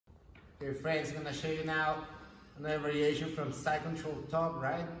Okay friends, I'm gonna show you now another variation from side control top,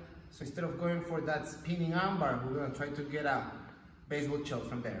 right? So instead of going for that spinning armbar, we're gonna try to get a baseball choke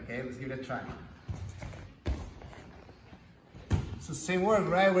from there, okay? Let's give it a try. So same work,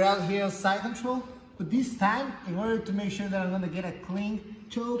 right? We're out here on side control, but this time, in order to make sure that I'm gonna get a clean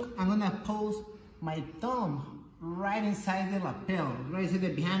choke, I'm gonna pose my thumb right inside the lapel, right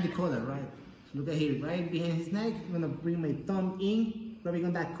inside behind the collar, right? So look at here, right behind his neck, I'm gonna bring my thumb in, rubbing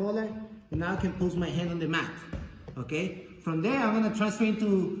on that collar, and now I can pose my hand on the mat, okay? From there, I'm gonna transfer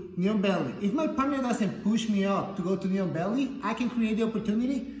into neon belly. If my partner doesn't push me up to go to neon belly, I can create the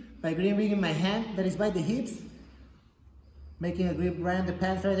opportunity by bringing my hand that is by the hips, making a grip right on the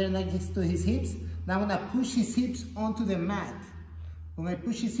pants right there next to his hips. Now I'm gonna push his hips onto the mat. When I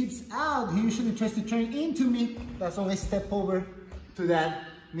push his hips out, he usually tries to turn into me. That's when I step over to that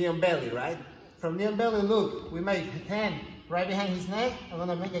neon belly, right? From neon belly, look, with my hand right behind his neck, I'm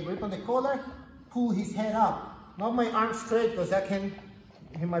gonna make a grip on the collar, pull his head up. Not my arm straight, because I can,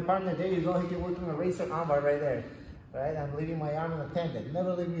 my partner, there you go, he can work on a razor armbar right there, right? I'm leaving my arm unattended.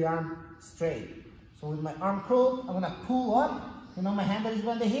 Never leave your arm straight. So with my arm curled, I'm gonna pull up, and on my hand that is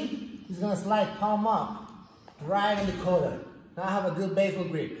behind the hip, he's gonna slide palm up, right in the collar. Now I have a good baseball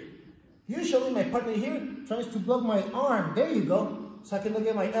grip. Usually my partner here tries to block my arm, there you go, so I can look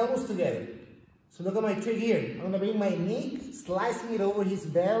at my elbows together. So look at my trick here. I'm gonna bring my knee, slicing it over his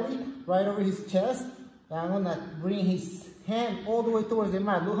belly, right over his chest, and I'm gonna bring his hand all the way towards the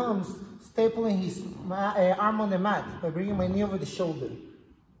mat. Look how I'm stapling his arm on the mat by bringing my knee over the shoulder.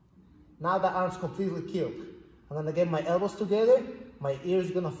 Now the arm's completely killed. I'm gonna get my elbows together, my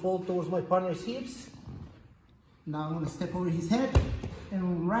ears gonna fold towards my partner's hips. Now I'm gonna step over his head,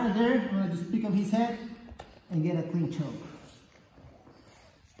 and right there, I'm gonna just pick up his head and get a clean choke.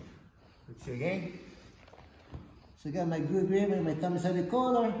 Let's see again. So I got my good grip and my thumb inside the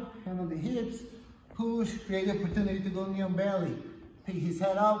collar, hand on the hips, push, create the opportunity to go neon belly. Pick his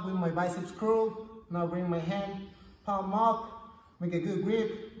head up with my biceps curled. Now bring my hand, palm up, make a good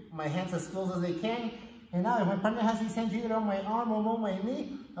grip, my hands as close as they can. And now if my partner has his hand either on my arm or on my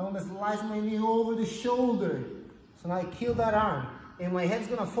knee, I'm gonna slice my knee over the shoulder. So now I kill that arm. And my head's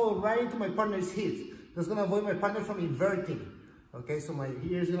gonna fall right into my partner's hips. That's gonna avoid my partner from inverting. Okay, so my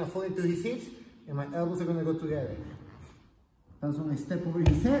ears gonna fall into his hips and my elbows are gonna go together. That's when I step over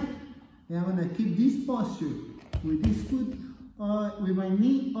his head. And I'm gonna keep this posture with this foot, with my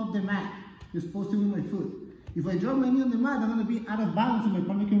knee off the mat. Just posted with my foot. If I drop my knee on the mat, I'm gonna be out of balance and my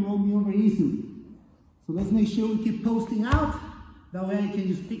partner can roll me over easily. So let's make sure we keep posting out. That way I can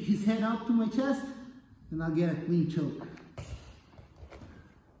just pick his head up to my chest and I'll get a clean choke. Let's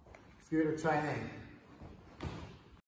give it a try now.